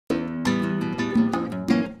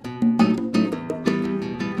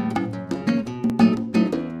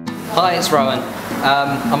Hi, it's Rohan.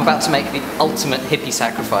 I'm about to make the ultimate hippie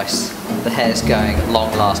sacrifice. The hair's going at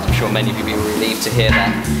long last. I'm sure many of you will be relieved to hear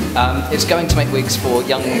that. It's going to make wigs for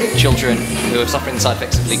young children who are suffering the side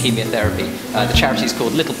effects of leukemia therapy. The charity is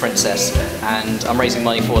called Little Princess, and I'm raising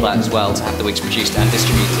money for that as well to have the wigs produced and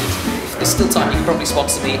distributed. There's still time. You can probably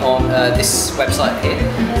sponsor me on this website here,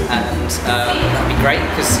 and that'd be great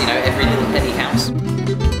because, you know, every little penny counts.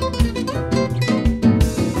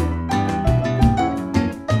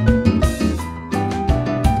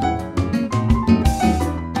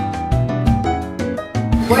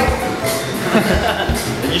 Wait!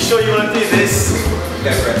 Are you sure you want to do this?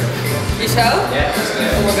 Go for it. You sure? Yeah, let's do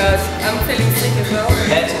it. Oh my gosh, I'm feeling sick as well.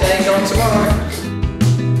 Hair today, go on tomorrow.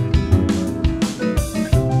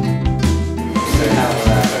 So how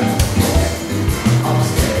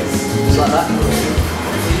upstairs? Just like that.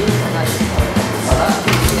 Like that?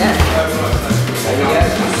 Yeah. There we go.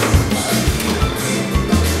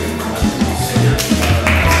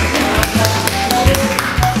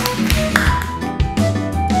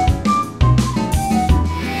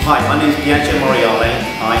 Hi, my name is Moriale.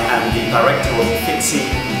 I am the director of Fitzy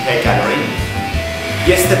Hair Gallery.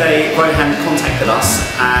 Yesterday, Rohan contacted us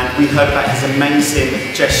and we heard about his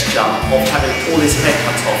amazing gesture of having all his hair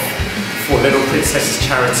cut off for Little Princess's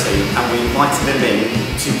charity, and we invited him in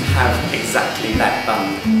to have exactly that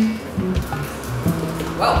done.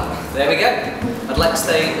 Well, there we go. I'd like to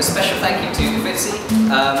say a special thank you to Fitzy.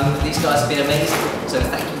 These guys have been amazing, so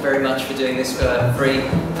thank you very much for doing this for free,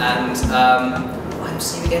 and I'll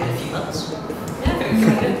see you again in a few months. Yeah.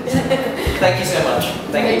 Thank you so much.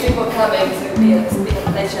 Thank you for coming. It's been a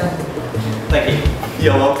pleasure. Thank you.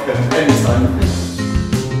 You're welcome. Anytime.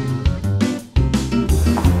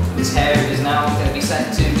 This hair is now going to be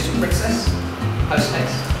sent to Little Princess,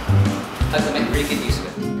 post-haste. Hope they make really good use of it.